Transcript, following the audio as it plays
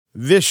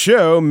This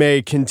show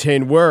may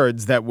contain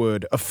words that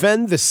would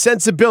offend the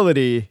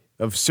sensibility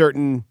of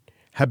certain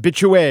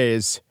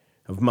habitués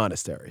of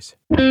monasteries.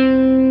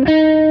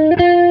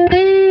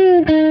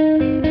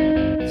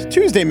 It's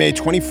Tuesday, May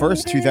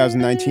 21st,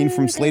 2019.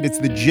 From Slate, it's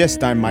The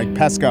Gist. I'm Mike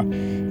Pesca.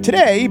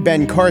 Today,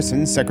 Ben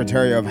Carson,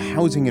 Secretary of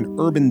Housing and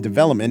Urban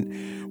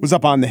Development, was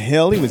up on the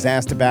Hill. He was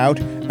asked about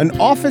an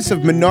Office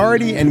of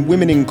Minority and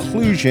Women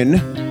Inclusion,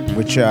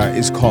 which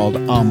is called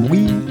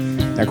OMWI.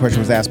 That question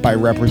was asked by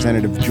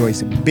Representative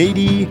Joyce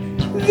Beatty.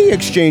 The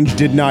exchange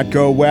did not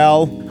go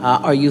well.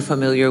 Are you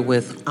familiar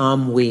with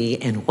OMWI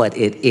and what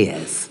it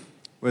is?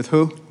 With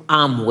who?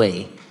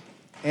 OMWI.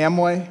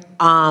 Amway?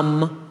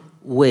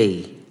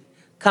 OMWI.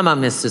 Come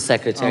on, Mr.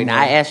 Secretary. Now,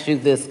 I asked you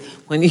this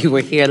when you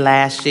were here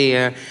last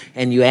year,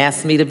 and you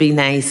asked me to be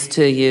nice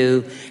to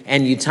you,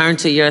 and you turned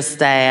to your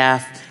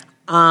staff,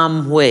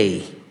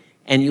 OMWI,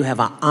 and you have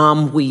an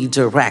OMWI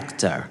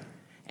director.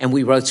 And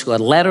we wrote you a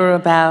letter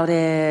about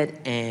it,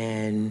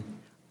 and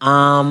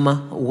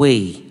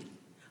OMWI,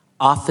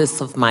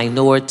 Office of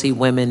Minority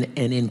Women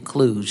and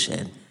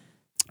Inclusion.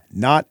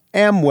 Not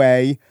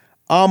Amway,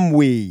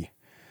 OMWI.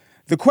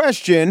 The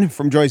question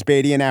from Joyce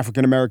Beatty, an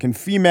African-American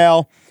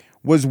female,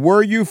 was,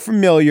 were you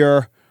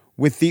familiar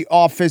with the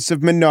Office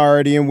of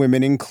Minority and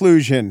Women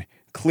Inclusion?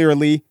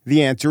 Clearly,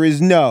 the answer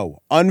is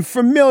no.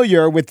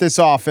 Unfamiliar with this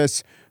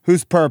office,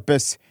 whose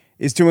purpose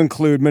is to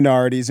include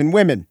minorities and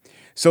women.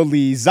 So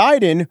Lee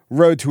Zeidin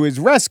rode to his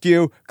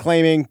rescue,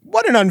 claiming,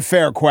 what an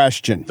unfair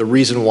question. The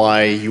reason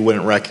why you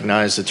wouldn't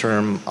recognize the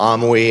term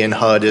OMWI in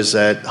HUD is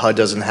that HUD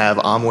doesn't have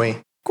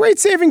OMWI. Great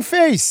saving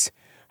face.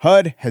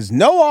 HUD has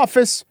no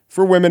office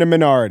for women and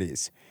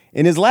minorities.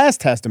 In his last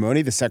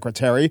testimony, the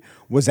secretary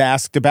was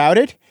asked about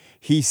it.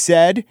 He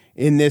said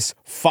in this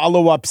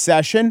follow-up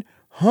session,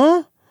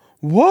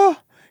 what?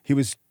 He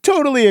was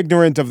totally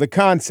ignorant of the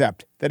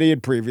concept that he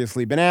had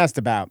previously been asked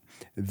about.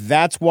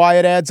 That's why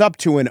it adds up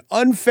to an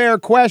unfair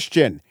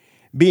question.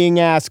 Being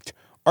asked,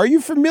 are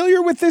you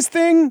familiar with this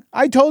thing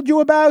I told you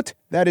about?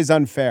 That is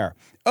unfair.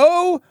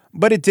 Oh,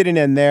 but it didn't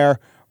end there.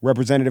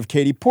 Representative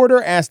Katie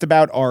Porter asked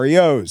about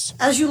REOs.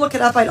 As you look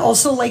it up, I'd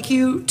also like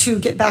you to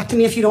get back to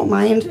me, if you don't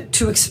mind,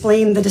 to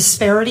explain the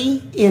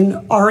disparity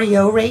in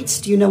REO rates.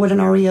 Do you know what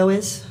an REO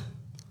is?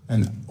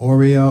 An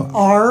Oreo?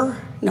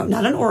 No,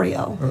 not an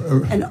Oreo.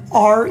 An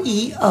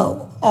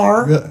REO.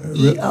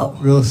 REO.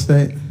 Real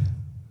estate?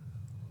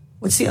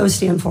 What's the O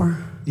stand for?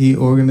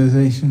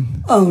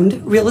 Organization?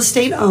 Owned. Real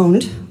estate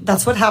owned.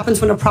 That's what happens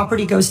when a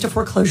property goes to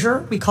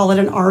foreclosure. We call it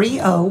an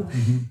REO.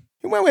 Mm-hmm.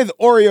 He went with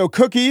Oreo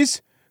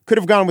cookies. Could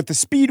have gone with the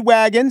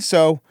Speedwagon,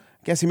 so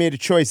I guess he made a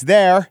choice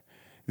there.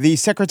 The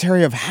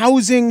Secretary of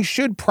Housing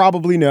should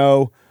probably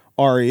know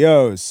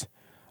REOs.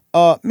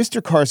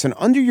 Mr. Carson,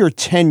 under your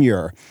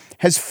tenure,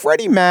 has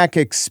Freddie Mac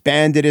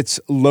expanded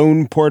its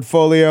loan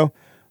portfolio?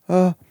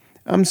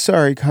 I'm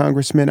sorry,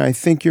 Congressman, I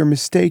think you're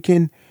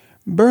mistaken.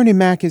 Bernie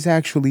Mac is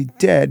actually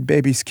dead.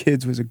 Baby's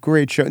Kids was a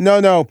great show.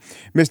 No,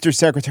 Mr.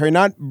 Secretary,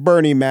 not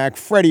Bernie Mac,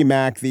 Freddie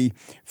Mac, the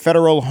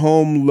Federal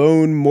Home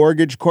Loan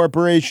Mortgage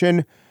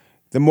Corporation.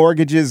 The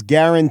mortgages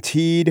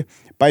guaranteed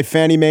by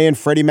Fannie Mae and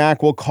Freddie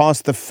Mac will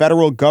cost the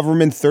federal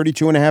government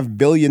 $32.5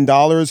 billion,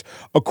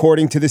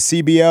 according to the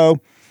CBO.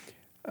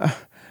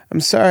 I'm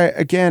sorry.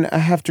 Again, I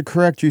have to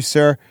correct you,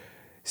 sir.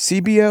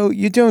 CBO,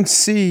 you don't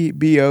see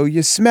BO,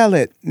 you smell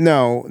it.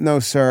 No,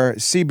 sir.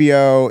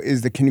 CBO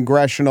is the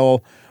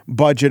Congressional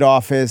Budget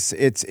Office.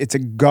 It's a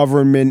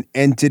government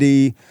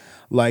entity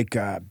like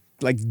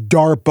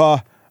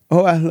DARPA.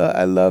 Oh,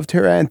 I loved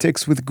her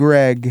antics with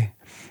Greg.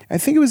 I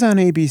think it was on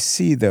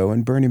ABC, though,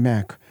 and Bernie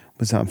Mac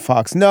was on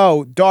Fox.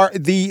 No,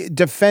 the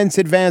Defense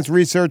Advanced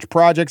Research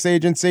Projects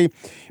Agency.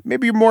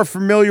 Maybe you're more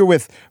familiar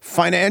with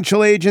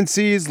financial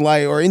agencies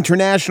or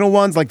international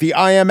ones like the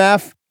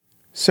IMF.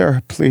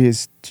 Sir,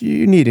 please,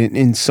 you needn't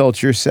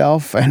insult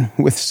yourself, and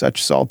with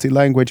such salty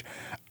language.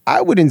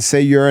 I wouldn't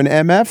say you're an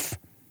MF.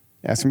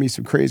 Asking me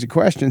some crazy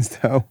questions,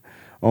 though.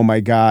 Oh,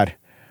 my God.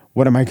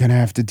 What am I going to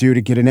have to do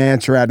to get an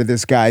answer out of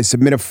this guy?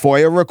 Submit a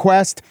FOIA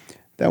request?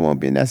 That won't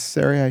be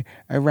necessary.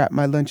 I wrap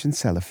my lunch in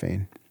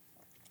cellophane.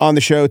 On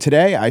the show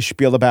today, I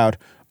spiel about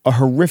a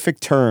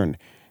horrific turn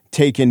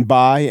taken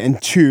by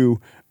and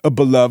to a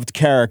beloved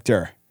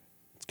character.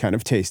 It's kind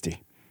of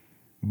tasty.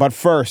 But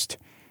first,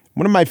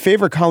 one of my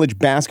favorite college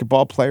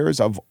basketball players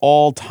of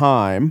all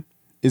time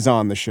is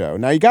on the show.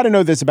 Now, you got to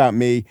know this about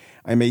me.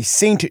 I'm a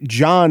St.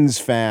 John's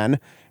fan,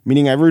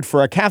 meaning I root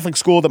for a Catholic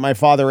school that my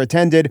father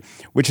attended,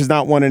 which has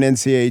not won an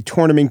NCAA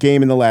tournament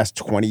game in the last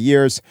 20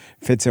 years.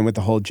 Fits in with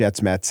the whole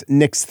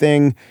Jets-Mets-Knicks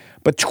thing.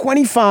 But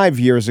 25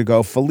 years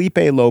ago, Felipe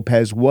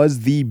Lopez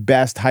was the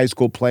best high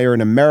school player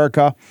in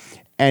America,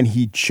 and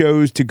he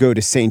chose to go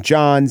to St.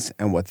 John's,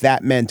 and what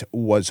that meant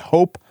was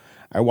hope.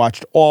 I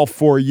watched all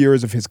 4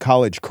 years of his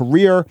college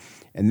career,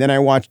 and then I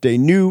watched a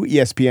new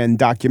ESPN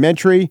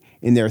documentary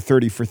in their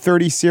 30 for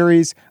 30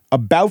 series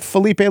about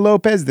Felipe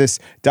Lopez. This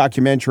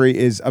documentary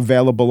is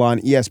available on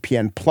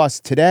ESPN Plus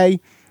today.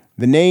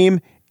 The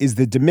name is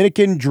The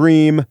Dominican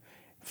Dream.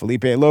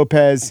 Felipe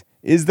Lopez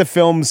is the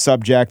film's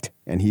subject,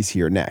 and he's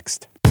here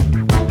next.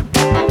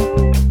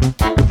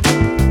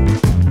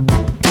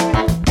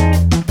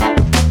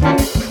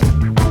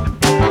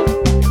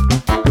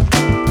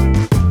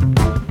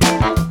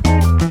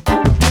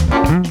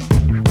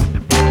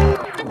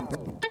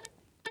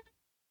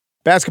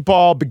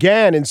 Basketball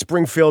began in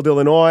Springfield,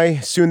 Illinois.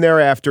 Soon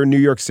thereafter, New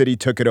York City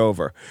took it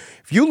over.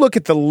 If you look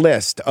at the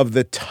list of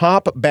the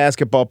top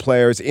basketball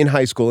players in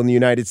high school in the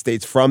United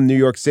States from New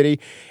York City,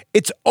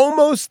 it's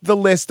almost the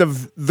list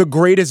of the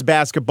greatest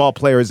basketball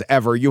players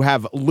ever. You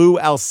have Lou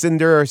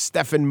Alcindor,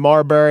 Stephen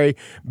Marbury,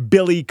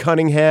 Billy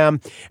Cunningham,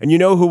 and you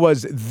know who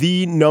was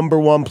the number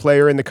one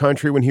player in the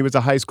country when he was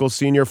a high school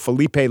senior?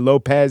 Felipe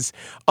Lopez.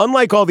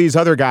 Unlike all these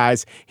other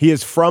guys, he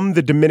is from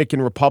the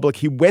Dominican Republic.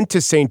 He went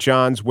to St.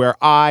 John's, where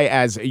I,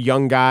 as a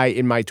young guy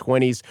in my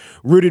 20s,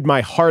 rooted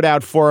my heart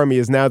out for him. He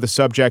is now the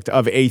subject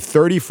of a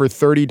 30 for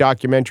 30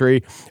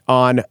 documentary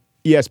on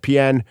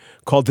ESPN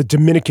called The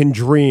Dominican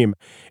Dream.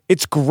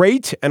 It's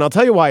great, and I'll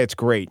tell you why it's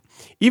great.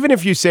 Even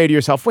if you say to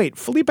yourself, wait,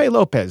 Felipe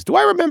Lopez, do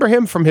I remember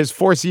him from his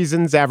 4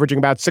 seasons averaging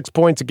about 6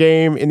 points a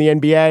game in the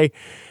NBA?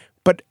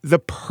 But the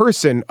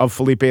person of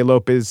Felipe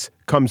Lopez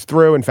comes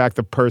through. In fact,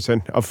 the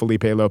person of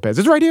Felipe Lopez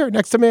is right here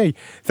next to me.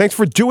 Thanks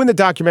for doing the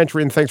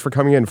documentary, and thanks for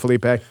coming in,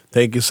 Felipe.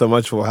 Thank you so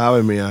much for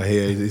having me out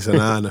here. It's an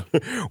honor.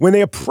 When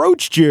they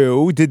approached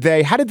you,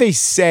 how did they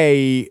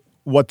say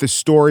what the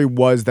story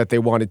was that they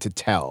wanted to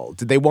tell?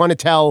 Did they want to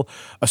tell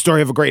a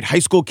story of a great high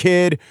school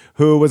kid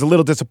who was a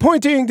little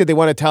disappointing? Did they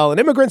want to tell an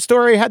immigrant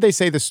story? How'd they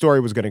say the story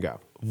was going to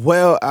go?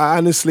 Well,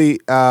 honestly,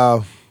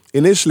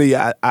 initially,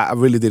 I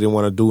really didn't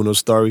want to do no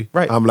story.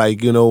 Right. I'm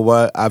like, you know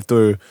what?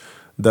 After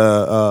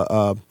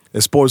the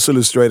Sports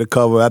Illustrated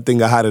cover, I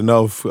think I had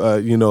enough,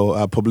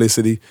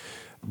 publicity.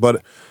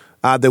 But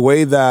the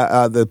way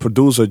that the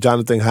producer,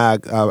 Jonathan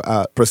Hock,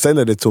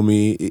 presented it to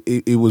me,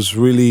 it was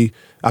really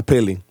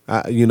appealing.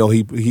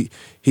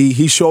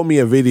 He showed me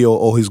a video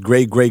of his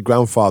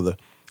great-great-grandfather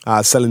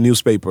selling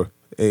newspaper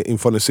in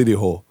front of City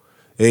Hall.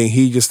 And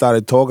he just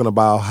started talking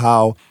about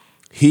how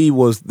he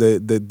was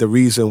the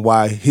reason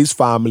why his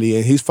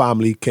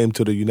family came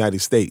to the United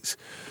States.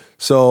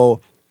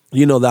 So,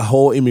 the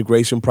whole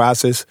immigration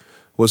process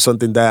was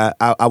something that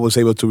I was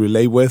able to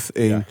relate with.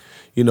 And,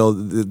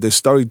 the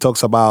story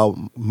talks about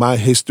my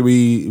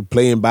history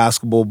playing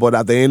basketball, but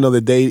at the end of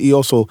the day, he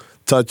also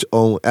touched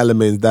on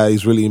elements that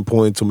is really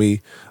important to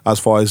me as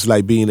far as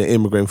like being an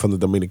immigrant from the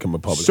Dominican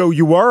Republic. So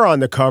you were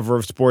on the cover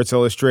of Sports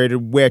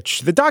Illustrated,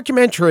 which the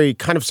documentary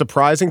kind of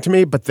surprising to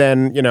me, but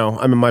then,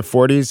 I'm in my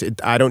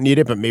 40s. I don't need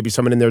it, but maybe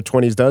someone in their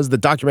 20s does. The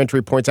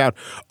documentary points out,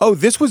 oh,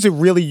 this was a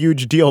really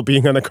huge deal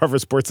being on the cover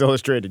of Sports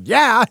Illustrated.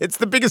 Yeah, it's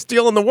the biggest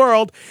deal in the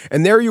world.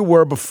 And there you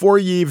were before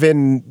you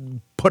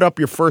even put up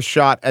your first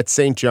shot at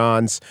St.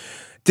 John's.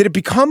 Did it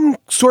become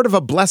sort of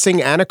a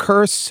blessing and a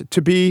curse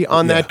to be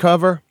on that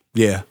cover?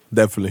 Yeah,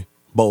 definitely.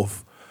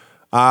 Both.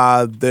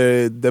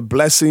 The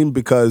blessing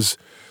because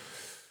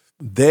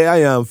there I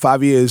am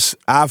 5 years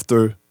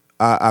after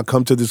I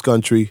come to this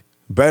country,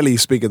 barely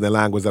speaking the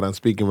language that I'm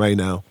speaking right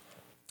now,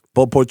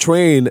 but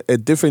portraying a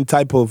different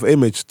type of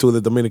image to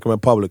the Dominican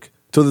Republic,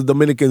 to the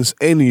Dominicans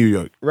in New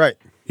York. Right.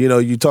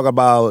 You talk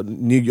about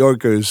New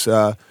Yorkers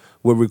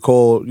would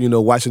recall,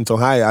 Washington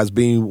High as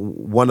being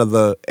one of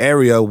the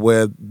area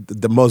where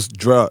the most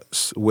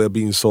drugs were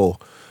being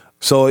sold.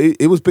 So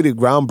it was pretty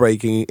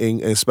groundbreaking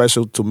and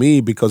special to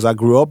me because I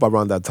grew up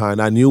around that time.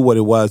 I knew what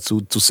it was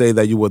to say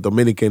that you were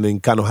Dominican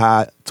and kind of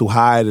had to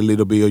hide a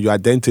little bit of your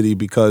identity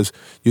because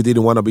you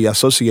didn't want to be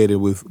associated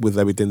with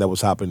everything that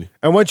was happening.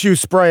 And once you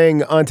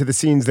sprang onto the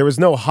scenes, there was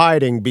no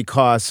hiding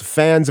because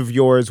fans of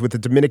yours with the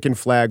Dominican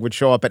flag would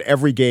show up at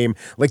every game,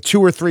 like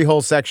 2 or 3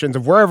 whole sections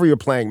of wherever you're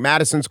playing,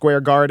 Madison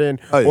Square Garden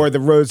or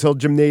the Rose Hill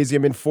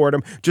Gymnasium in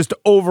Fordham, just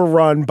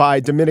overrun by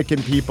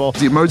Dominican people.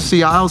 The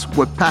emergency aisles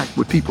were packed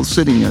with people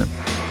sitting in it.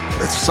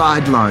 The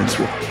sidelines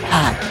were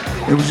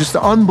packed. It was just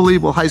an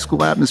unbelievable high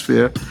school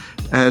atmosphere.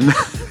 And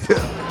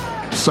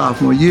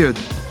sophomore year,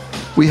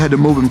 we had to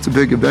move them to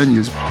bigger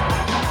venues.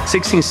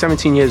 16,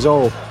 17 years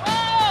old,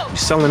 you're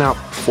selling out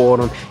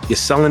Fordham, you're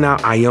selling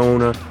out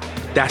Iona.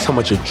 That's how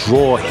much a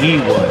draw he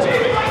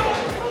was.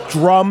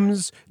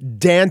 Drums,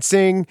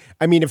 dancing.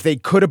 I mean, if they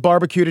could have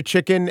barbecued a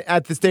chicken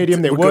at the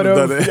stadium, they would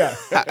have. Yeah.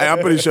 I'm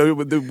pretty sure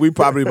we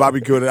probably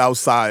barbecued it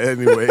outside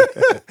anyway.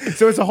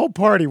 So it's a whole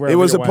party. It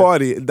was a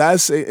party.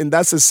 That's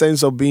a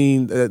sense of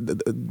being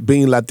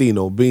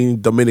Latino,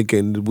 being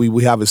Dominican.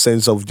 We have a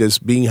sense of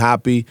just being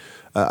happy.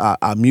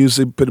 Our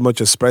music pretty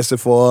much expressed it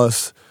for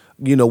us.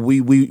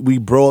 We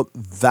brought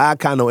that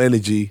kind of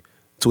energy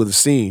to the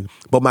scene,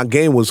 but my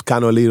game was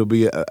kind of a little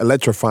bit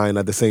electrifying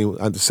in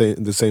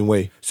the same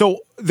way. So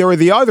there were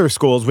the other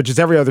schools, which is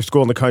every other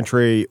school in the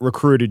country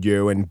recruited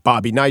you, and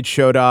Bobby Knight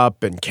showed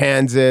up, and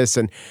Kansas,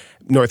 and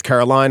North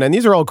Carolina, and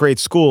these are all great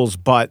schools,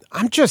 but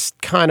I'm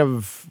just kind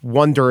of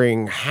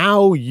wondering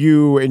how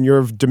you and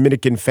your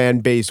Dominican fan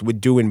base would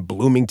do in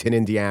Bloomington,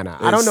 Indiana.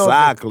 I don't know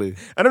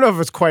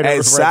if it's quite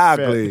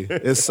exactly. Right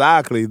fit.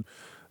 Exactly.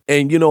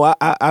 And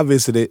I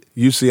visited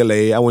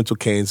UCLA. I went to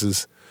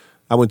Kansas.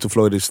 I went to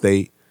Florida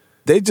State.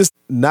 There's just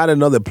not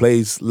another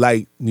place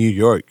like New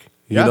York.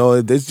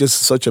 There's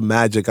just such a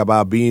magic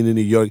about being in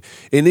New York.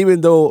 And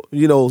even though,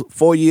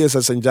 4 years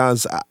at St.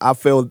 John's, I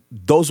felt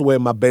those were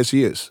my best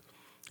years.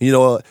 You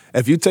know,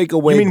 if you take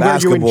away You mean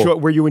basketball,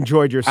 where you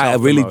enjoyed yourself? I the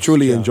really most,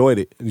 truly yeah. enjoyed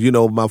it. You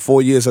know, my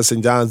 4 years at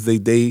St. John's,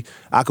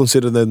 I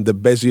consider them the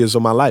best years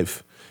of my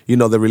life. You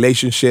know, the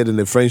relationship and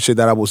the friendship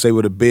that I was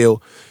able to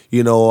build.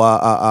 You know,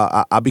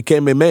 I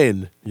became a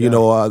man. You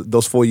know,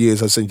 those 4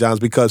 years at St. John's,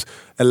 because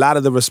a lot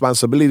of the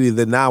responsibility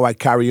that now I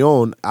carry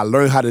on, I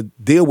learned how to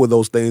deal with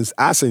those things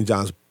at St.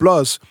 John's.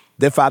 Plus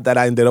the fact that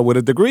I ended up with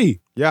a degree.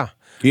 Yeah.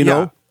 You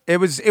know? It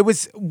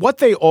was what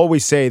they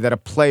always say that a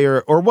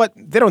player, or what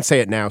they don't say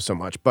it now so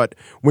much, but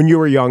when you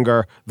were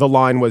younger, the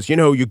line was, you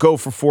know, you go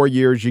for 4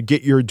 years, you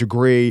get your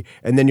degree,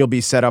 and then you'll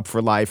be set up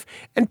for life.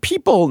 And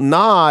people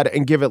nod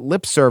and give it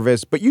lip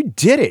service, but you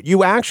did it.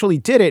 You actually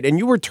did it. And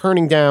you were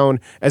turning down,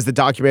 as the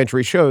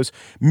documentary shows,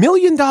 $1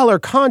 million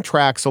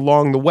contracts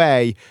along the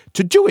way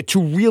to do it,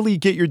 to really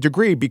get your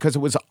degree, because it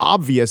was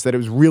obvious that it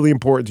was really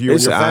important to you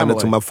and your family.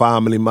 It's an honor to my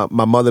family.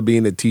 My mother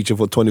being a teacher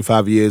for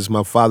 25 years,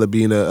 my father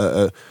being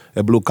a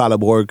blue-collar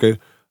worker.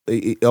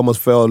 It almost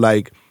felt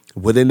like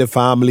within the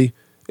family,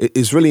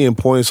 it's really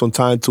important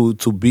sometimes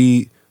to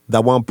be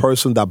that one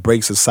person that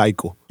breaks a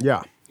cycle.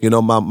 Yeah. You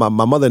know, my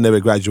mother never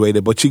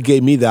graduated, but she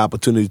gave me the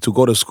opportunity to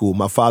go to school.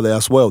 My father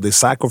as well. They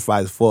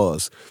sacrificed for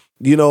us.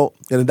 You know,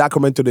 in the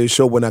documentary they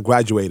showed when I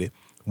graduated.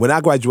 When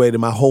I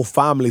graduated, my whole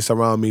family's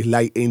around me,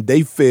 like, and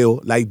they feel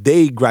like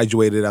they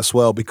graduated as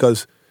well,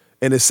 because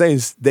in a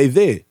sense, they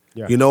did.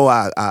 Yeah. You know,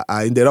 I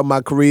ended up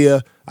my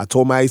career. I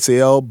tore my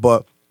ACL,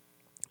 but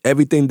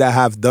everything that I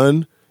have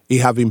done, it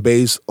have been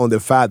based on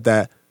the fact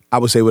that I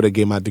was able to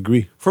get my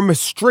degree. From a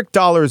strict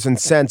dollars and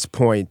cents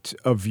point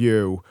of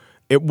view,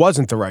 it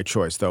wasn't the right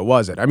choice, though,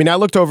 was it? I mean, I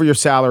looked over your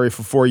salary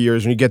for 4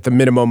 years, and you get the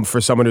minimum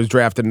for someone who's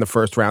drafted in the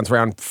first round. It's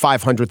around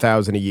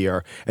 $500,000 a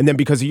year, and then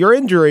because of your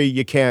injury,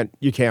 you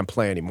can't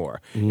play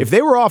anymore. Mm-hmm. If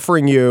they were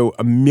offering you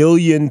 $1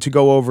 million to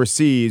go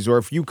overseas, or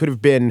if you could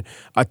have been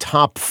a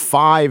top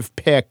 5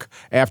 pick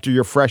after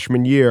your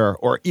freshman year,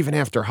 or even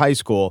after high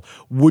school,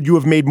 would you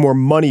have made more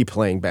money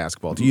playing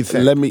basketball? Do you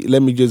think? Let me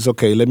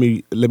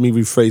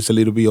rephrase a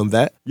little bit on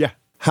that. Yeah.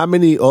 How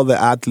many other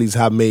athletes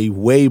have made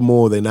way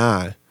more than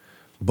I,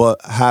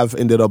 but have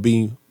ended up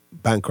being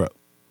bankrupt?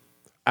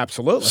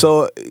 Absolutely.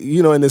 So,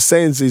 you know, in a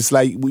sense, it's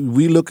like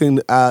we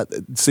looking at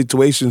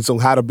situations on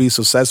how to be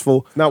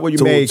successful. Not what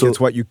you make, it's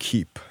what you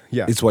keep.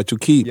 Yeah. It's what you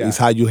keep. Yeah. It's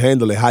how you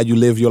handle it, how you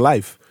live your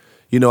life.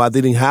 You know, I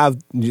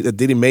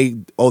didn't make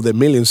all the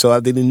millions, so I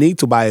didn't need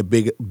to buy a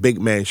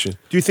big mansion.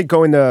 Do you think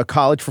going to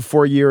college for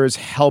 4 years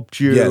helped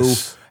you?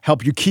 Yes.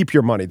 Help you keep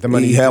your money, the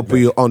money It help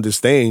you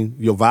understand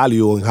your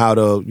value and how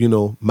to, you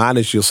know,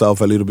 manage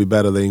yourself a little bit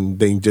better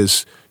than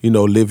just, you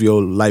know, live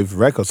your life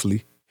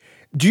recklessly.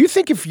 Do you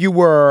think if you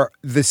were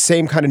the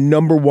same kind of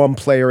number one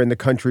player in the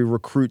country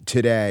recruit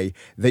today,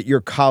 that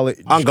your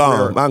college... I'm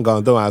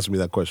gone. Don't ask me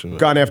that question. Man.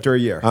 Gone after a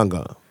year? I'm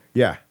gone.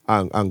 Yeah.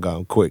 I'm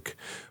gone quick.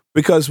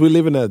 Because we're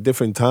living at a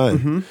different time.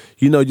 Mm-hmm.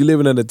 You know, you're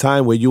living at a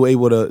time where you're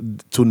able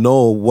to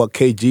know what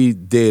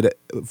KG did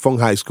from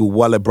high school,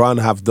 what LeBron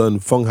have done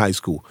from high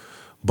school.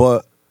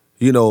 But,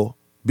 you know,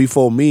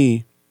 before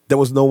me, there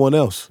was no one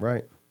else.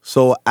 Right.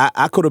 So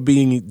I could have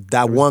been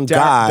that one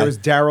guy. There was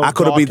Daryl I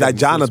could have been that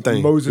Dawkins,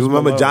 Jonathan. Moses You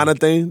remember Malone.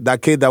 Jonathan?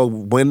 That kid that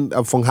went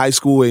from high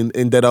school and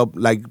ended up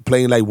like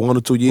playing like 1 or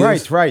 2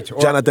 years? Right.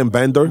 Or, Jonathan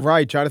Bender.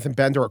 Right, Jonathan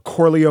Bender or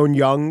Corleone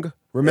Young.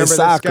 Remember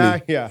exactly. this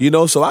guy? Yeah. You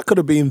know, so I could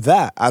have been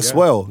that as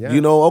well. Yeah.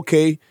 You know,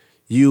 okay,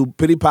 you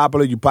pretty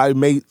popular, you probably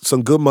made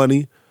some good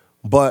money,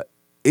 but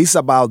it's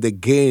about the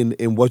gain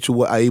in what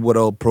you are able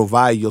to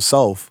provide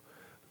yourself.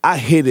 I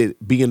hated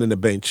being in the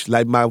bench.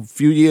 Like my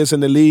few years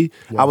in the league,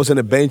 I was in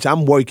the bench.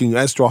 I'm working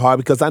extra hard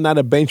because I'm not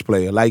a bench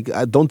player. Like,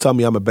 don't tell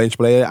me I'm a bench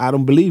player. I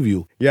don't believe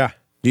you. Yeah.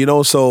 You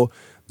know, so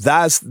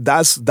that's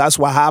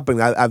what happened.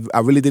 I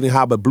really didn't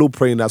have a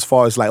blueprint as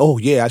far as like, oh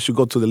yeah, I should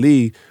go to the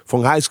league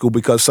from high school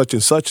because such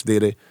and such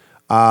did it.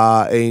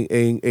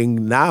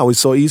 And now it's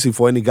so easy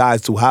for any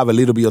guys to have a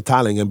little bit of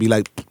talent and be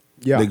like,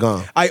 they're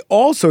gone. I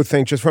also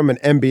think, just from an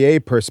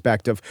NBA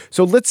perspective,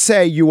 so let's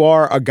say you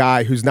are a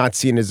guy who's not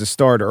seen as a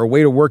starter. A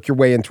way to work your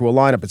way into a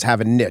lineup is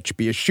have a niche.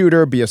 Be a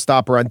shooter, be a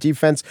stopper on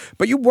defense.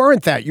 But you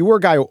weren't that. You were a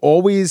guy who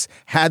always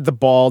had the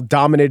ball,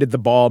 dominated the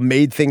ball,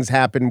 made things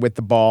happen with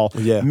the ball.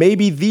 Yeah.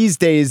 Maybe these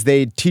days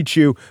they'd teach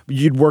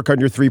you'd work on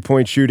your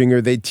three-point shooting,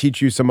 or they'd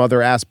teach you some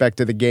other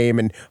aspect of the game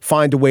and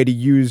find a way to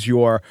use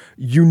your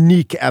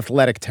unique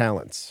athletic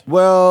talents.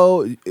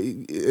 Well,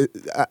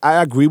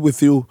 I agree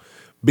with you.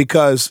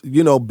 Because,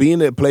 you know,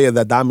 being a player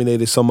that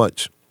dominated so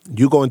much,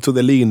 you go into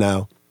the league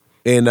now,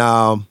 and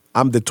I'm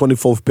the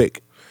 24th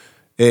pick.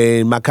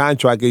 And my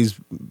contract is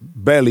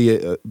barely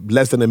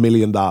less than $1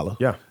 million.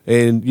 Yeah.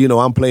 And, you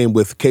know, I'm playing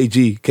with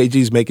KG.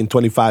 KG's making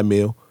 $25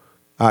 million.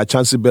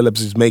 Chauncey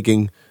Billups is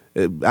making,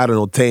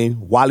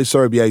 10. Wally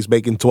Serbia is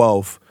making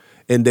 12.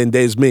 And then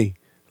there's me,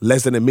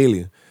 less than $1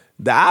 million.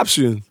 The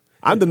option,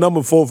 I'm the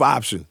number 4th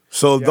option.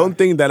 So don't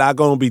think that I'm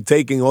going to be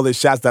taking all the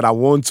shots that I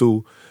want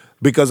to,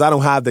 because I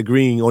don't have the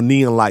green or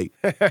neon light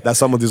that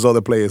some of these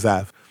other players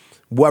have.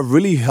 What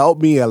really helped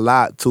me a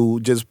lot to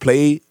just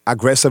play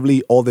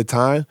aggressively all the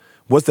time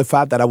was the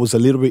fact that I was a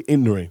little bit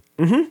ignorant.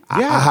 Mm-hmm.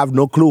 I have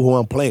no clue who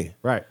I'm playing.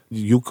 Right.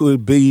 You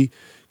could be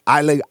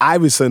I like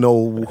Iverson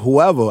or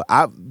whoever.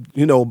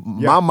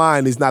 My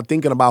mind is not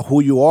thinking about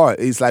who you are.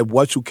 It's like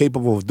what you're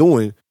capable of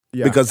doing.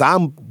 Yeah. Because I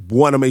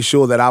want to make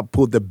sure that I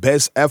put the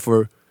best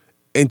effort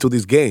into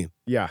this game.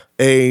 Yeah.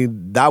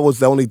 And that was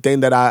the only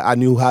thing that I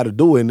knew how to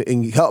do, and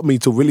it helped me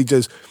to really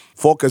just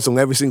focus on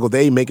every single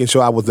day, making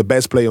sure I was the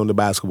best player on the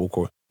basketball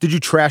court. Did you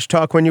trash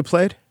talk when you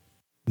played?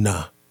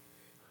 Nah.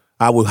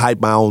 I would hype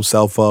my own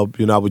self up.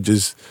 I would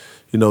just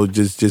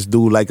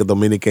do like a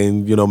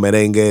Dominican,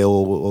 merengue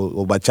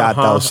or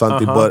bachata or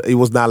something. But it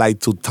was not like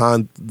to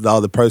taunt the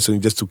other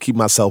person, just to keep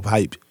myself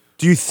hyped.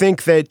 Do you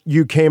think that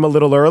you came a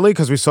little early?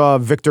 Because we saw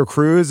Victor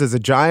Cruz as a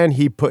giant.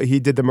 He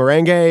did the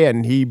merengue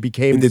and he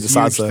became this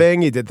huge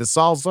thing. He did the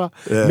salsa.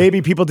 Yeah.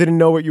 Maybe people didn't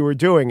know what you were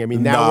doing. I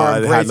mean, now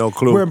they had no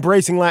clue. We're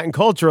embracing Latin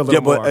culture a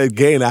little more. Yeah, but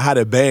again, I had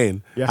a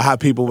band. Yeah. I had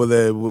people with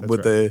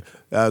the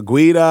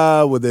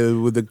guira, with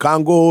the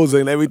congos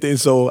and everything.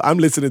 So I'm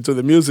listening to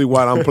the music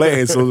while I'm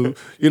playing. So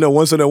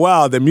once in a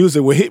while, the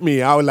music would hit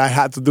me. I would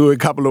have to do a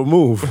couple of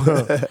moves.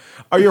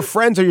 Are your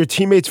friends or your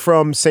teammates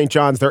from St.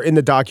 John's? They're in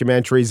the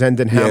documentary.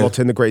 Zendon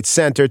Hamilton, the great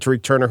center,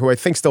 Tariq Turner, who I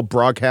think still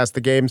broadcasts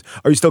the games.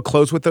 Are you still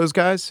close with those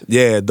guys?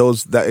 Yeah,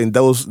 that's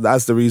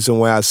the reason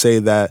why I say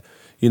that.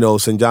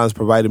 St. John's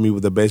provided me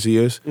with the best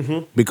years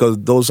because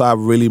those are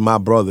really my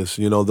brothers.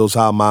 Those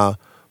are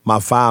my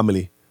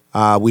family.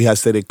 We have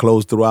stayed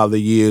close throughout the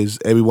years.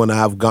 Everyone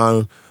have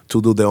gone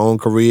to do their own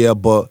career,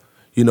 but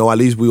at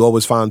least we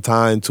always find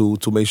time to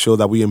make sure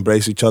that we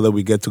embrace each other.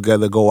 We get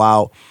together, go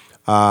out.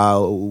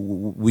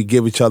 We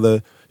give each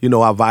other,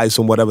 advice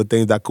on whatever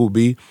things that could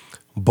be,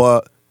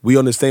 but we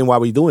understand why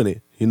we're doing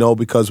it.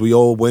 Because we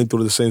all went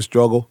through the same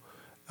struggle.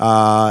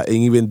 And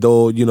even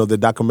though the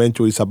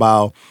documentary is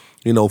about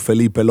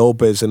Felipe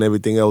Lopez and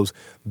everything else,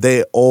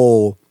 they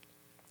all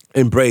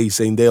embrace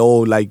and they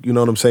all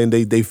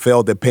they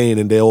felt the pain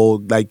and they all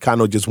kind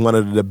of just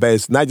wanted the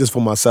best, not just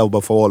for myself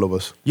but for all of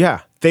us.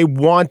 Yeah,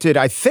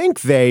 I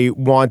think they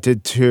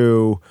wanted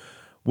to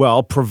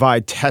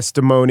provide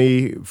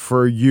testimony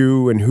for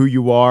you and who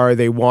you are.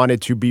 They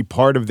wanted to be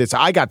part of this.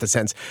 I got the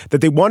sense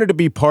that they wanted to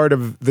be part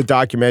of the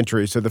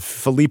documentary. So the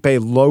Felipe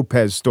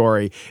Lopez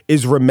story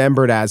is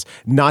remembered as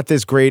not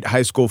this great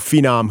high school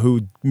phenom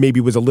who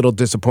maybe was a little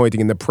disappointing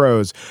in the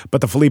pros,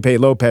 but the Felipe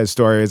Lopez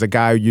story is a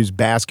guy who used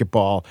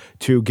basketball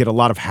to get a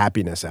lot of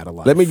happiness out of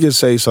life. Let me just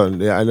say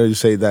something. I know you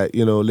say that,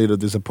 a little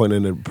disappointed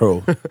in the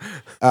pro.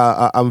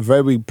 I'm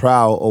very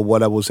proud of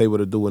what I was able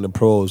to do in the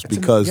pros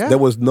because there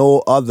was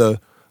no other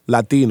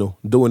Latino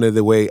doing it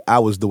the way I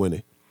was doing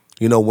it.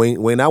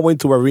 When I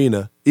went to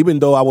arena, even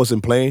though I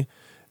wasn't playing,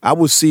 I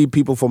would see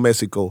people from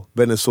Mexico,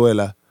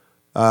 Venezuela,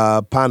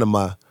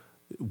 Panama,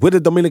 with the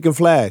Dominican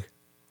flag.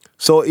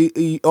 So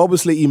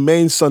obviously it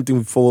meant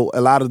something for a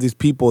lot of these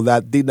people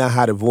that did not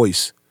have a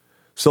voice.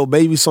 So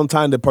maybe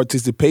sometimes the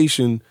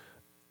participation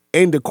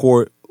in the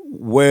court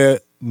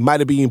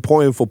might be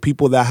important for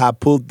people that have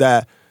put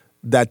that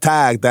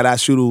tag that I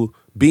should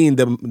be in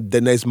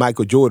the next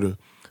Michael Jordan.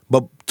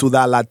 But to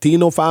that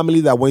Latino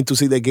family that went to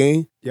see the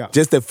game,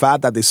 just the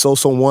fact that they saw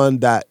someone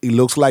that it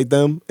looks like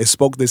them, it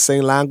spoke the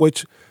same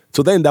language,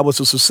 to them that was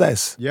a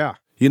success. Yeah.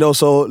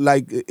 So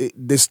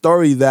the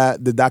story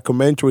that the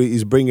documentary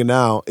is bringing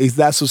out is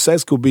that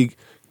success could be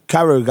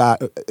carried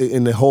out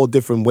in a whole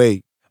different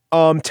way.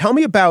 Tell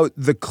me about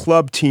the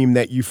club team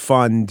that you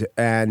fund,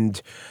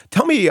 and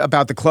tell me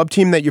about the club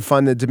team that you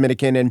fund, the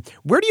Dominican, and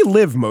where do you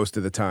live most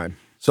of the time?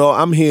 So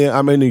I'm here.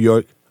 I'm in New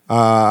York.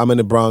 I'm in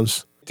the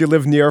Bronx. Do you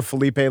live near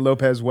Felipe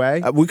Lopez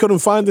Way? We couldn't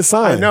find the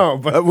sign. I know,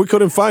 but we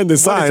couldn't find the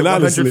sign.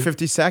 Honestly,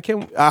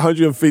 152nd,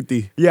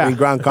 150 in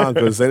Grand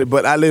Concourse.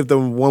 But I lived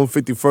on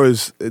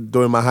 151st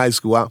during my high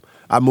school.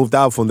 I moved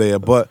out from there,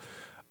 but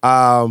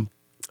I'm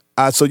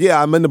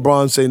in the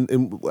Bronx,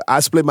 and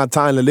I split my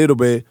time a little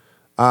bit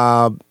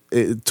to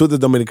the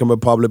Dominican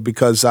Republic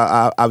because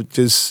I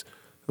just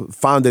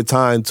found the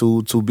time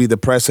to be the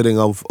president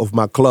of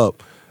my club.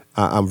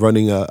 I'm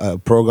running a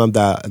program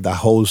that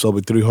holds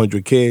over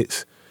 300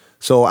 kids.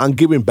 So I'm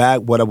giving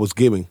back what I was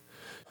giving.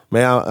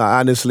 Man,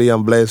 honestly,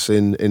 I'm blessed.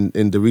 And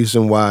the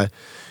reason why,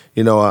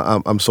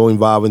 I'm so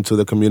involved into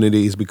the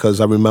community is because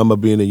I remember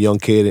being a young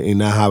kid and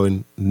not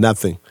having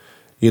nothing.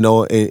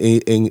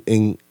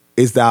 And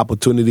it's the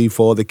opportunity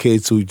for the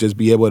kids to just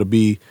be able to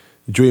be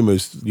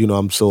dreamers.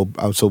 I'm so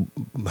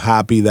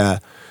happy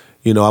that,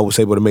 I was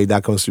able to make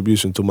that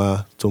contribution to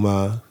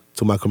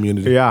my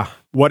community. Yeah.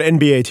 What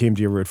NBA team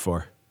do you root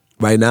for?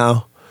 Right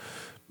now,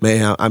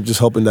 man, I'm just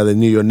hoping that the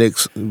New York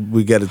Knicks,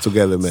 we get it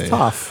together, man.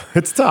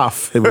 It's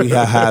tough. We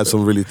have had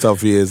some really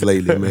tough years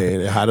lately,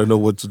 man. I don't know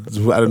what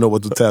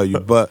to tell you,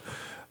 but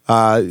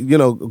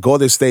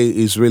Golden State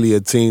is really a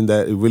team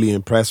that really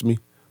impressed me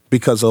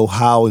because of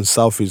how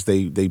unselfish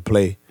they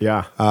play.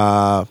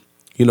 Yeah.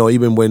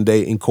 Even when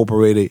they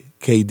incorporated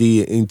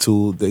KD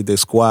into the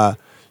squad,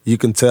 you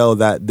can tell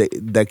that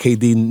that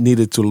KD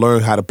needed to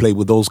learn how to play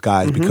with those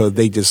guys because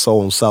they just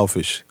so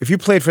unselfish. If you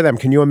played for them,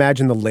 can you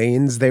imagine the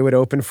lanes they would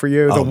open for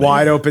you? The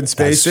wide open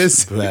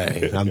spaces?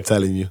 Right, I'm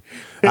telling you.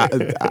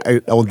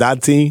 On that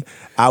team,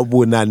 I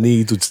would not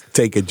need to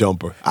take a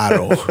jumper at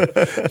all.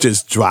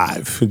 Just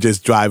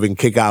drive and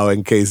kick out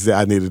in case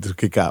I needed to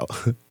kick out.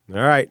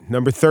 All right,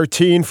 number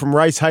 13 from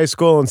Rice High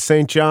School in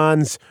St.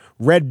 John's,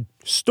 Red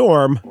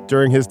Storm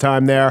during his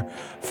time there.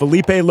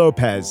 Felipe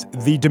Lopez,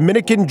 The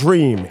Dominican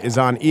Dream, is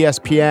on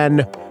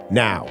ESPN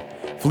now.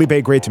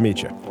 Felipe, great to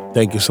meet you.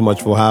 Thank you so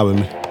much for having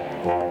me.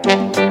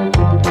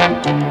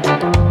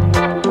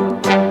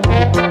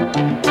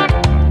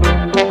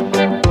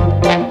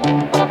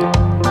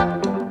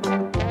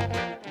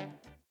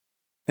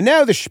 And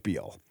now the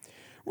spiel.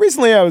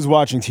 Recently, I was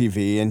watching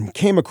TV and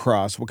came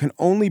across what can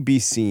only be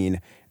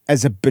seen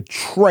as a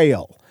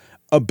betrayal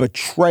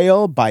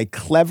by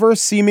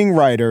clever-seeming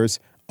writers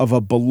of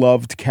a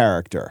beloved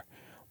character.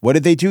 What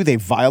did they do? They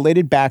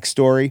violated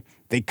backstory.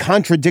 They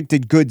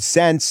contradicted good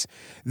sense.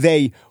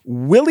 They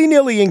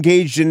willy-nilly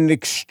engaged in an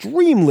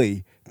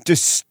extremely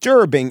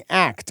disturbing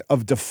act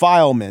of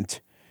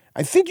defilement.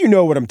 I think you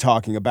know what I'm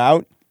talking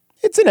about.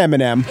 It's an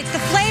M&M. It's the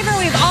flavor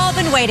we've all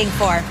been waiting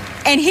for.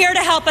 And here to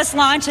help us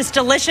launch this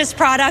delicious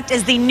product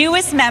is the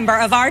newest member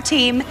of our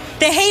team,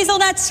 the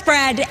Hazelnut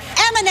Spread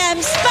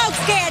M&M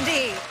Spokes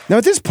Candy. Now,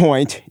 at this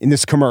point in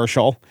this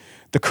commercial,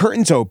 the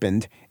curtains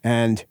opened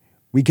and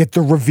we get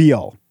the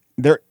reveal.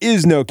 There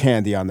is no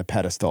candy on the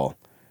pedestal.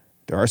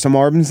 There are some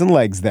arms and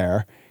legs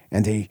there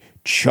and a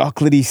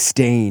chocolatey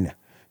stain.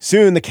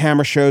 Soon the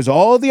camera shows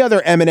all the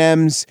other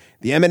M&Ms,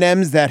 the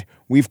M&Ms that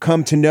we've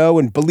come to know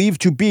and believe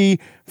to be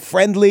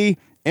friendly,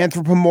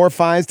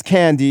 anthropomorphized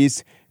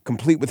candies,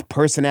 complete with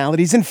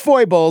personalities and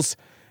foibles.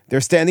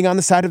 They're standing on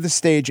the side of the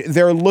stage.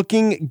 They're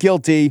looking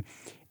guilty,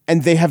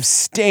 and they have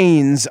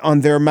stains on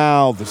their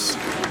mouths.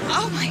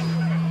 Oh my.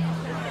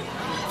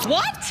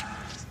 What?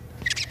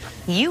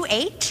 You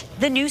ate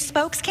the new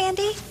Spokes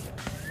candy?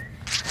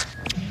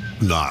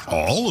 Not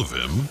all of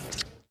him.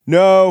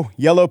 No,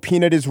 Yellow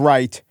Peanut is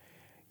right.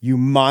 You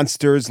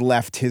monsters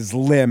left his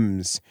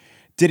limbs.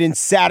 Didn't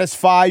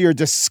satisfy your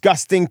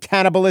disgusting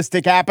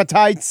cannibalistic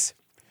appetites?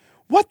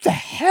 What the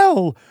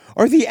hell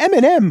are the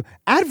M&M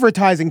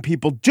advertising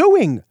people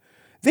doing?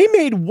 They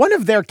made one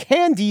of their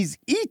candies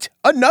eat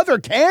another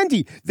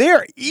candy.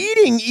 They're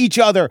eating each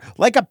other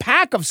like a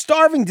pack of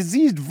starving,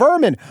 diseased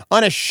vermin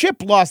on a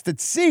ship lost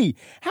at sea.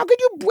 How could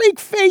you break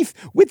faith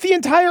with the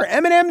entire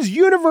M&M's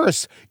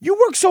universe? You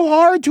worked so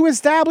hard to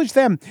establish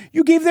them.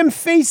 You gave them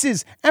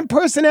faces and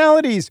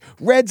personalities.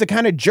 Red's a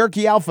kind of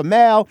jerky alpha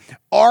male.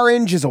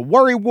 Orange is a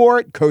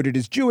worrywart, coded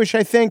as Jewish,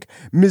 I think.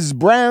 Ms.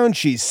 Brown,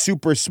 she's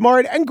super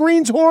smart. And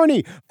Green's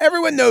horny.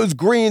 Everyone knows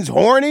Green's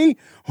horny.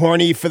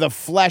 Horny for the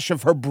flesh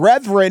of her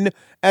brethren,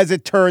 as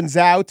it turns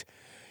out.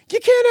 You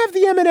can't have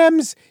the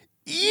M&Ms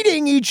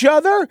eating each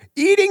other,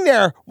 eating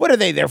what are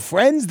they, their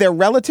friends, their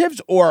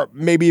relatives, or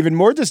maybe even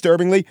more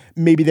disturbingly,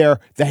 maybe the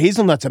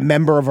hazelnut's a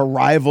member of a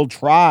rival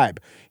tribe.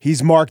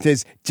 He's marked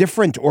as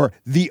different or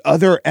the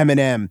other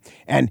M&M,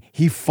 and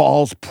he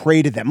falls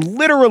prey to them,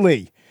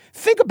 literally.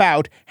 Think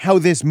about how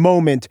this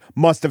moment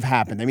must have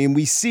happened. I mean,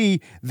 we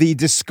see the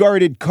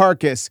discarded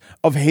carcass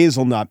of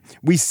Hazelnut.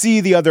 We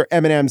see the other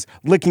M&Ms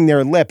licking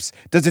their lips.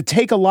 Does it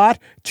take a lot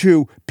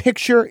to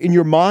picture in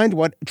your mind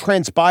what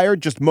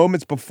transpired just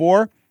moments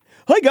before?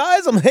 Hi,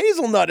 guys, I'm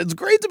Hazelnut. It's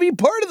great to be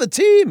part of the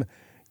team.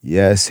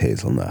 Yes,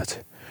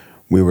 Hazelnut.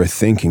 We were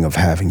thinking of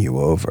having you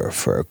over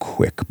for a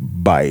quick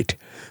bite.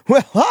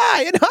 Well,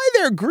 hi, and hi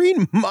there,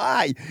 Green.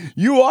 My,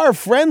 you are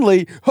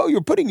friendly. Oh,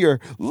 you're putting your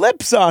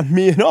lips on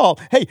me and all.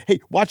 Hey,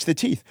 watch the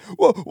teeth.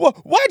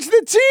 Watch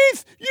the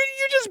teeth.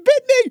 You just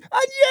bit me,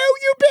 and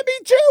you bit me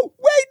too.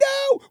 Wait,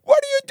 no,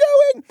 what are you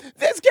doing?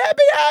 This can't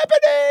be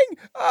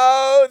happening.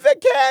 Oh, the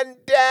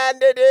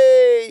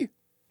candidity.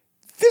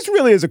 This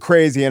really is a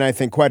crazy and I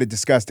think quite a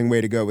disgusting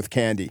way to go with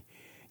candy.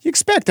 You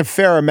expect a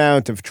fair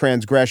amount of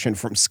transgression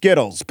from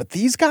Skittles, but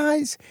these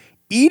guys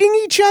eating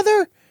each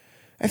other?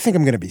 I think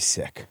I'm going to be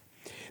sick.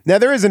 Now,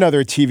 there is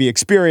another TV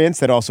experience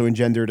that also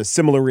engendered a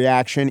similar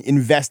reaction.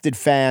 Invested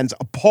fans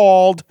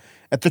appalled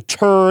at the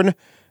turn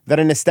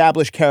that an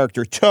established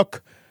character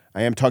took.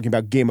 I am talking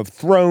about Game of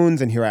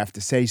Thrones, and here I have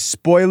to say,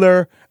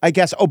 spoiler, I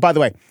guess. Oh, by the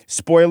way,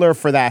 spoiler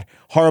for that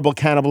horrible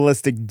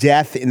cannibalistic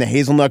death in the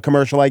hazelnut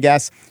commercial, I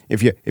guess,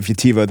 if you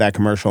TiVoed that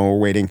commercial and were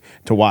waiting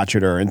to watch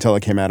it or until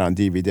it came out on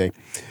DVD.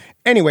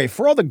 Anyway,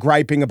 for all the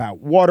griping about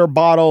water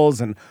bottles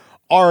and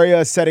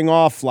Arya setting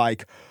off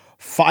like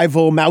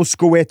Fievel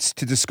Mouskowitz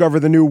to discover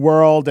the new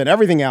world and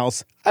everything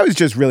else, I was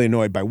just really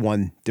annoyed by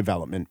one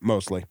development,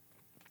 mostly.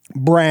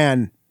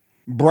 Bran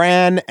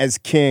as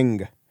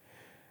king.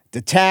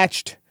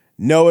 Detached,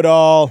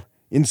 know-it-all,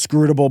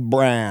 inscrutable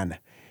Bran.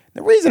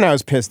 The reason I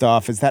was pissed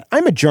off is that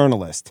I'm a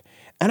journalist,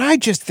 and I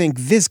just think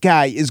this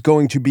guy is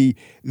going to be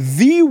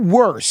the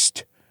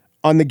worst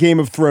on the Game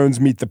of Thrones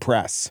Meet the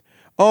Press.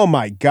 Oh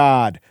my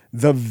God,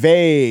 the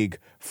vague,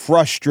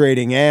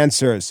 frustrating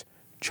answers.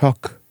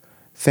 Chuck,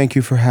 thank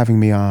you for having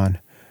me on,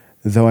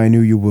 though I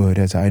knew you would,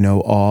 as I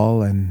know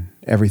all, and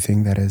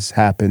everything that has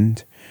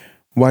happened.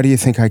 Why do you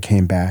think I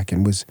came back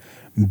and was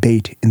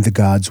bait in the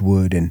God's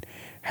wood and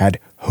had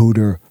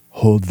Hoder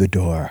hold the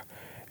door?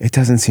 It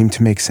doesn't seem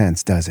to make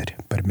sense, does it?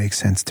 But it makes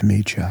sense to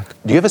me, Chuck.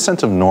 Do you have a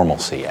sense of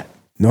normalcy yet?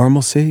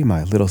 Normalcy?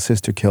 My little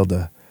sister killed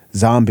a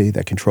zombie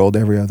that controlled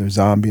every other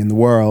zombie in the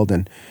world,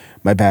 and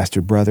my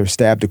bastard brother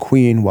stabbed a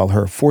queen while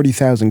her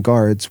 40,000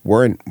 guards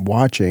weren't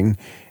watching,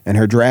 and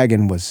her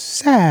dragon was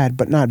sad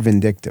but not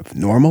vindictive.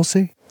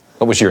 Normalcy?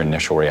 What was your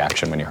initial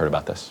reaction when you heard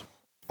about this?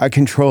 I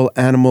control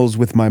animals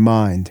with my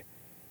mind.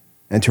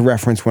 And to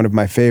reference one of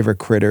my favorite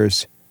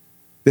critters,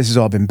 this has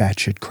all been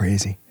batshit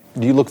crazy.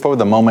 Do you look forward to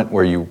the moment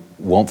where you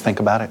won't think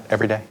about it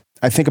every day?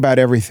 I think about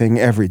everything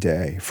every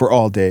day, for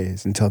all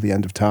days, until the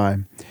end of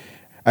time.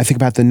 I think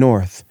about the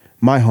North,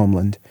 my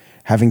homeland,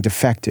 having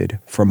defected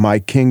from my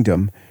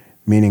kingdom,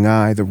 meaning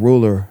I, the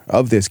ruler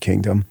of this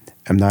kingdom,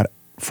 am not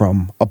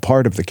from a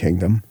part of the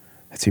kingdom.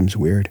 That seems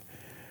weird.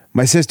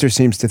 My sister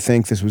seems to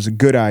think this was a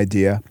good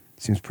idea.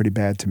 Seems pretty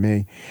bad to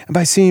me. And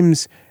by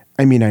seems,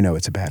 I mean I know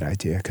it's a bad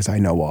idea, because I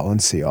know all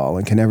and see all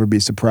and can never be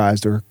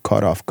surprised or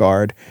caught off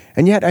guard.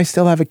 And yet I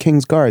still have a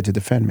king's guard to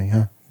defend me,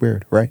 huh?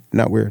 Weird, right?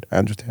 Not weird, I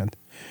understand.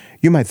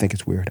 You might think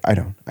it's weird. I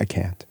don't. I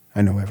can't.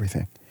 I know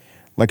everything.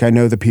 Like I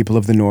know the people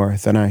of the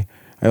North, and I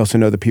also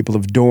know the people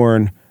of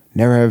Dorne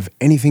never have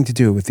anything to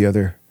do with the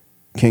other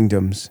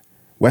kingdoms.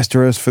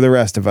 Westeros for the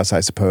rest of us,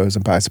 I suppose.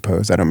 And by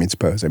suppose, I don't mean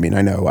suppose. I mean,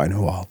 I know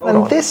all.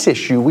 On this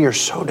issue, we are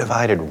so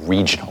divided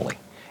regionally,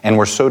 and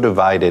we're so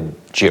divided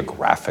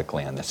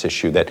geographically on this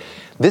issue that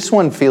this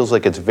one feels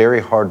like it's very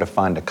hard to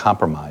find a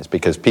compromise,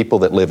 because people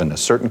that live in a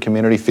certain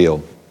community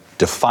feel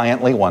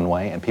defiantly one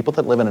way, and people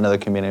that live in another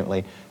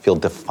community feel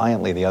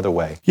defiantly the other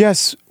way.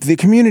 Yes, the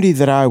community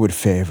that I would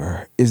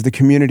favor is the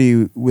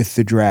community with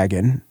the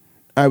dragon.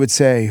 I would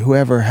say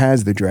whoever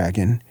has the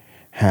dragon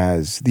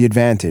has the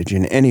advantage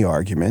in any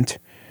argument.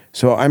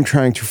 So I'm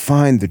trying to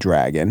find the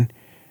dragon.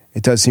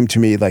 It does seem to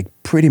me like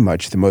pretty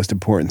much the most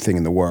important thing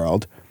in the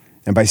world.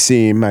 And by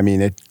seem, I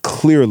mean it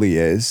clearly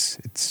is.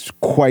 It's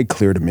quite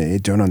clear to me. I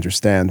don't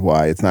understand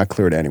why it's not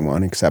clear to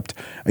anyone, except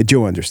I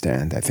do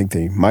understand. I think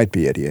they might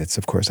be idiots.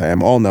 Of course, I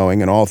am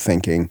all-knowing and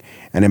all-thinking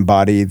and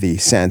embody the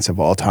sense of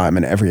all time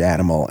and every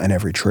animal and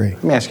every tree.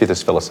 Let me ask you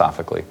this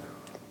philosophically.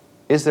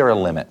 Is there a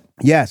limit?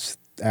 Yes,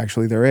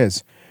 actually there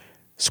is.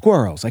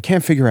 Squirrels. I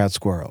can't figure out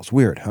squirrels.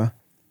 Weird, huh?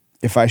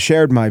 If I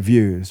shared my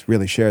views,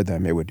 really shared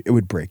them, it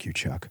would break you,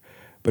 Chuck.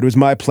 But it was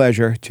my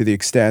pleasure to the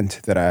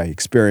extent that I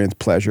experience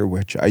pleasure,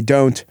 which I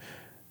don't.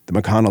 The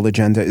McConnell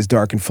agenda is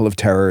dark and full of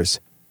terrors.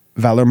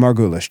 Valor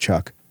Margulis,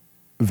 Chuck.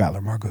 Valor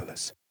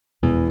Margulis.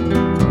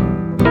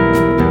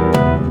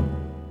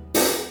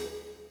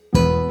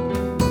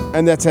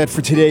 And that's it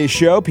for today's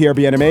show. Pierre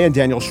Bien-Aimé and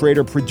Daniel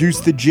Schrader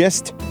produced The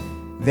Gist.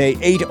 They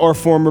ate our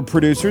former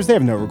producers. They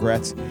have no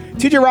regrets.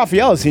 TJ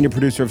Raphael is senior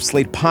producer of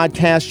Slate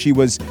Podcast. She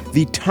was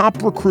the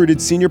top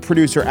recruited senior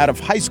producer out of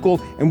high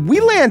school, and we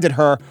landed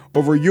her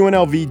over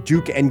UNLV,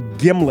 Duke, and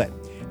Gimlet.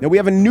 Now, we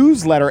have a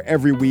newsletter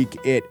every week.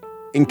 It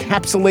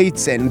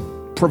encapsulates and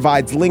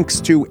provides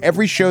links to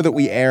every show that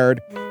we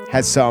aired,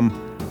 has some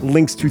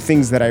links to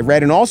things that I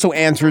read, and also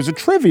answers a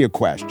trivia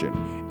question.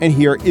 And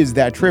here is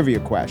that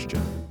trivia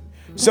question.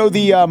 So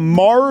the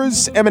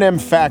Mars M&M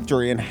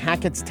factory in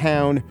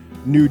Hackettstown,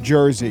 New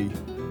Jersey,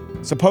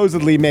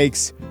 supposedly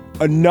makes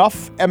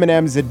enough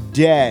M&Ms a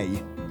day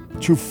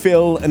to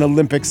fill an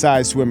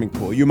Olympic-sized swimming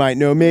pool. You might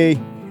know me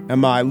and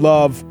my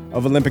love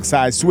of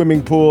Olympic-sized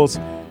swimming pools,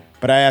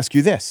 but I ask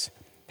you this.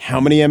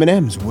 How many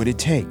M&Ms would it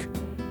take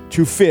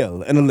to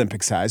fill an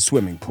Olympic-sized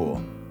swimming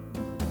pool?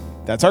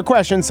 That's our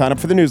question. Sign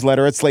up for the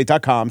newsletter at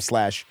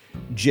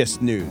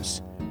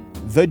slate.com/gistnews.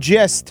 The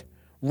Gist.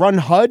 Run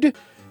HUD?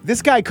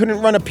 This guy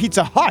couldn't run a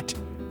Pizza Hut,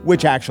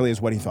 which actually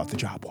is what he thought the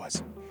job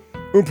was.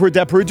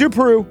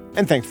 Peru,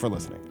 and thanks for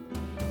listening.